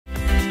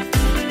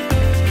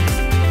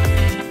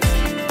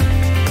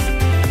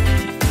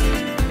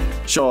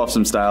Show off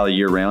some style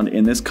year-round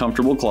in this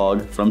comfortable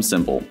clog from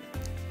Simple.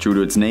 True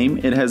to its name,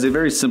 it has a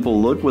very simple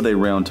look with a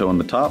round toe on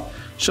the top,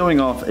 showing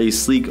off a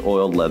sleek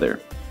oiled leather.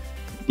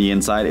 The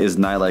inside is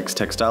Nylex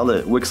textile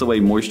that wicks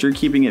away moisture,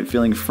 keeping it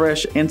feeling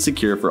fresh and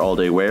secure for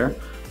all-day wear,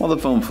 while the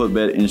foam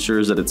footbed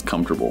ensures that it's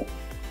comfortable.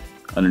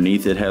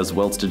 Underneath, it has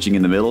welt stitching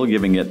in the middle,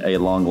 giving it a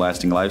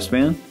long-lasting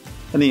lifespan,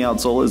 and the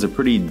outsole is a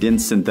pretty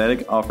dense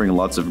synthetic, offering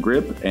lots of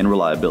grip and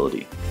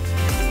reliability.